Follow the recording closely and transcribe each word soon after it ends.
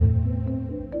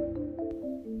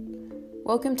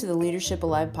Welcome to the Leadership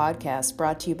Alive podcast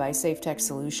brought to you by SafeTech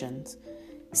Solutions.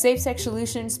 SafeTech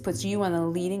Solutions puts you on the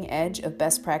leading edge of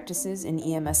best practices in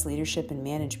EMS leadership and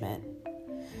management.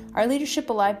 Our Leadership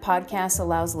Alive podcast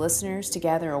allows listeners to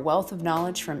gather a wealth of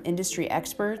knowledge from industry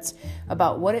experts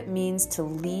about what it means to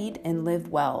lead and live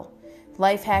well.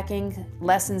 Life hacking,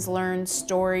 lessons learned,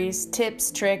 stories,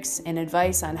 tips, tricks, and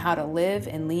advice on how to live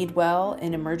and lead well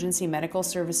in emergency medical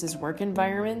services work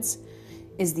environments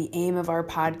is the aim of our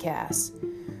podcast.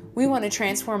 We want to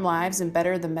transform lives and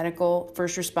better the medical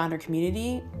first responder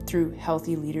community through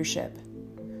healthy leadership.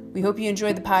 We hope you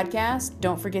enjoyed the podcast.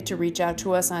 Don't forget to reach out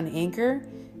to us on Anchor.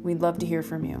 We'd love to hear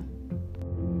from you.